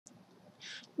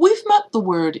We've met the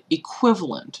word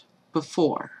equivalent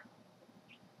before.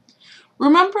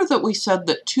 Remember that we said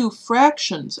that two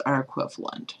fractions are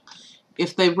equivalent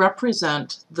if they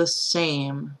represent the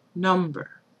same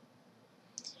number.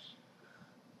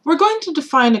 We're going to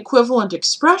define equivalent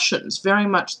expressions very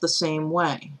much the same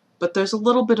way, but there's a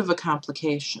little bit of a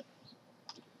complication.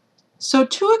 So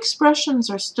two expressions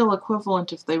are still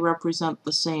equivalent if they represent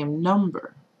the same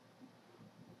number,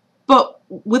 but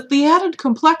with the added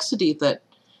complexity that,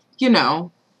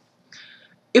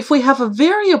 if we have a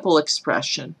variable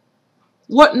expression,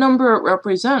 what number it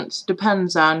represents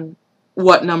depends on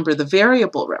what number the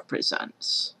variable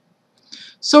represents.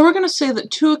 So we're going to say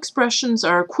that two expressions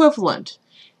are equivalent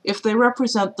if they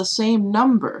represent the same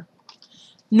number,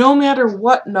 no matter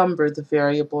what number the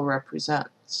variable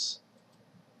represents.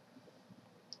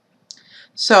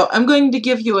 So I'm going to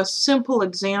give you a simple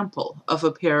example of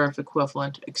a pair of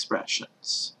equivalent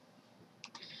expressions.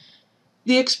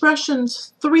 The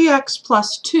expressions 3x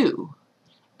plus 2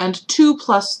 and 2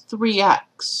 plus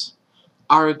 3x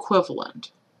are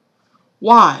equivalent.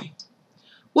 Why?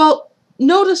 Well,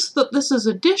 notice that this is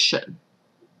addition,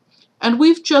 and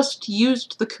we've just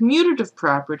used the commutative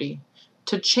property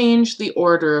to change the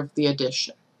order of the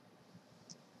addition.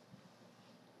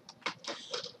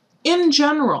 In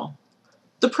general,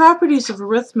 the properties of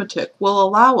arithmetic will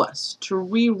allow us to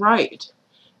rewrite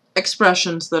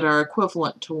expressions that are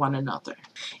equivalent to one another.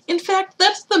 In fact,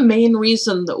 that's the main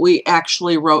reason that we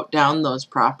actually wrote down those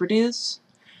properties,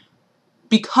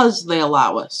 because they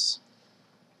allow us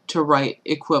to write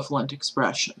equivalent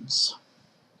expressions.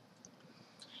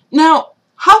 Now,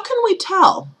 how can we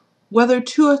tell whether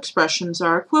two expressions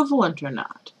are equivalent or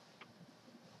not?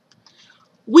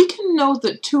 We can know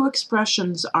that two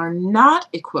expressions are not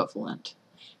equivalent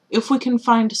if we can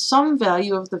find some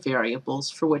value of the variables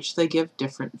for which they give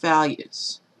different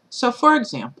values. So for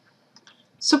example,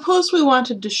 suppose we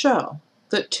wanted to show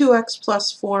that 2x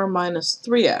plus 4 minus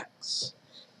 3x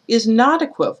is not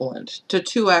equivalent to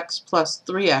 2x plus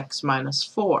 3x minus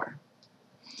 4.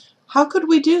 How could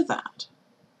we do that?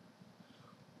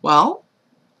 Well,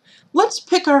 let's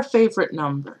pick our favorite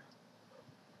number.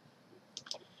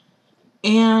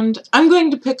 And I'm going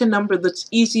to pick a number that's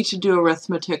easy to do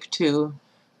arithmetic to.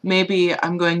 Maybe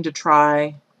I'm going to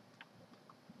try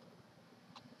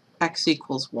x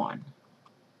equals 1.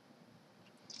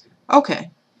 Okay,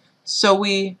 so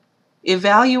we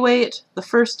evaluate the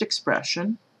first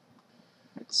expression.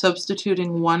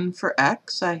 Substituting 1 for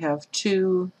x, I have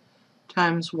 2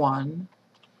 times 1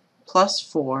 plus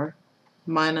 4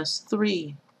 minus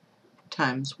 3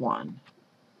 times 1.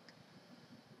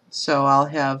 So I'll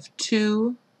have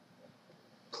 2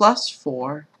 plus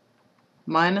 4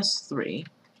 minus 3.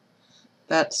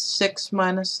 That's 6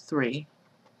 minus 3.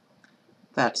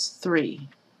 That's 3.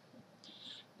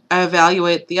 I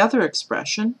evaluate the other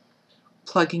expression,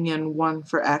 plugging in 1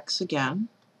 for x again.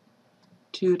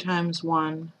 2 times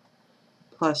 1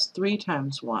 plus 3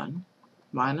 times 1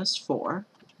 minus 4.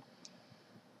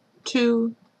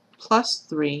 2 plus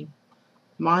 3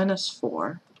 minus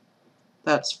 4.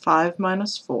 That's 5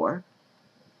 minus 4.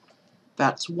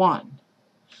 That's 1.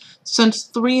 Since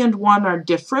 3 and 1 are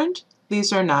different,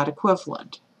 these are not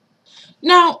equivalent.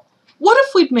 Now, what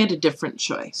if we'd made a different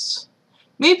choice?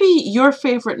 Maybe your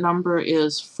favorite number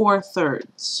is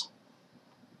 4/3.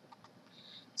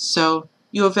 So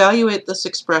you evaluate this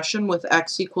expression with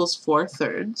x equals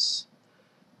 4/3.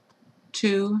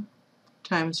 2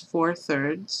 times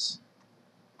 4/3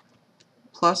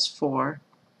 plus 4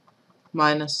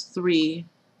 minus 3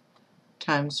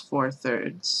 times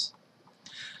 4/3.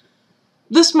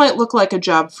 This might look like a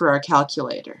job for our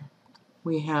calculator.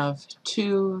 We have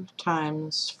 2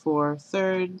 times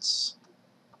 4/3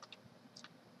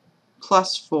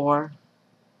 plus 4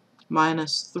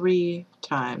 minus 3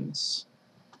 times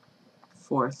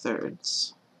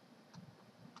 4/3.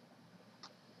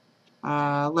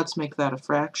 Let's make that a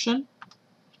fraction.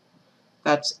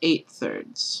 That's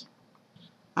 8/3.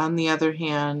 On the other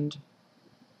hand,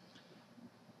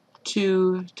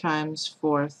 2 times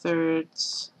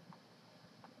 4/3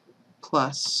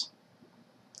 plus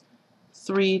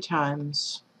 3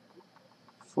 times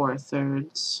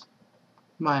 4/3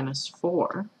 minus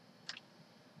 4.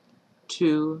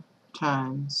 2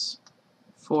 times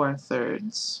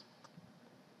 4/3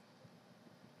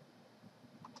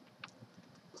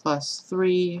 plus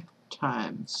 3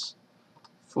 times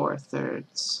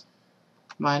 4/3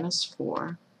 minus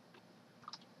 4.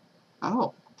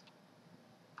 Oh,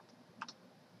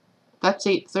 that's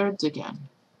 8/3 again.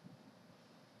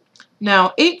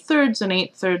 Now, 8/3 and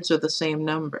 8/3 are the same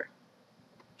number.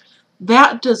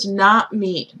 That does not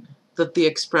mean that the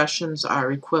expressions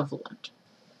are equivalent.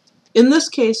 In this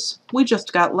case, we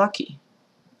just got lucky.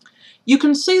 You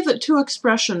can see that two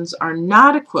expressions are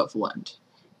not equivalent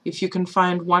if you can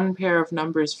find one pair of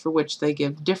numbers for which they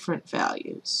give different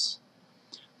values.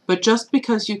 But just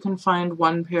because you can find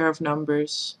one pair of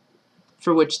numbers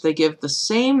for which they give the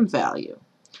same value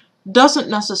doesn't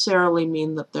necessarily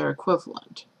mean that they're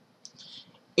equivalent.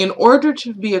 In order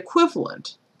to be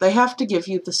equivalent, they have to give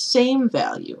you the same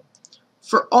value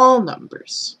for all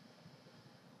numbers.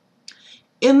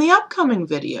 In the upcoming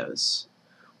videos,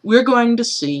 we're going to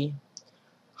see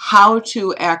how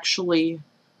to actually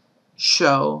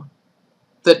show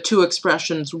that two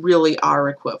expressions really are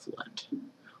equivalent.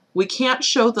 We can't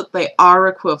show that they are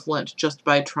equivalent just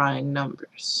by trying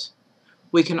numbers.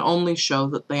 We can only show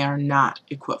that they are not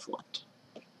equivalent.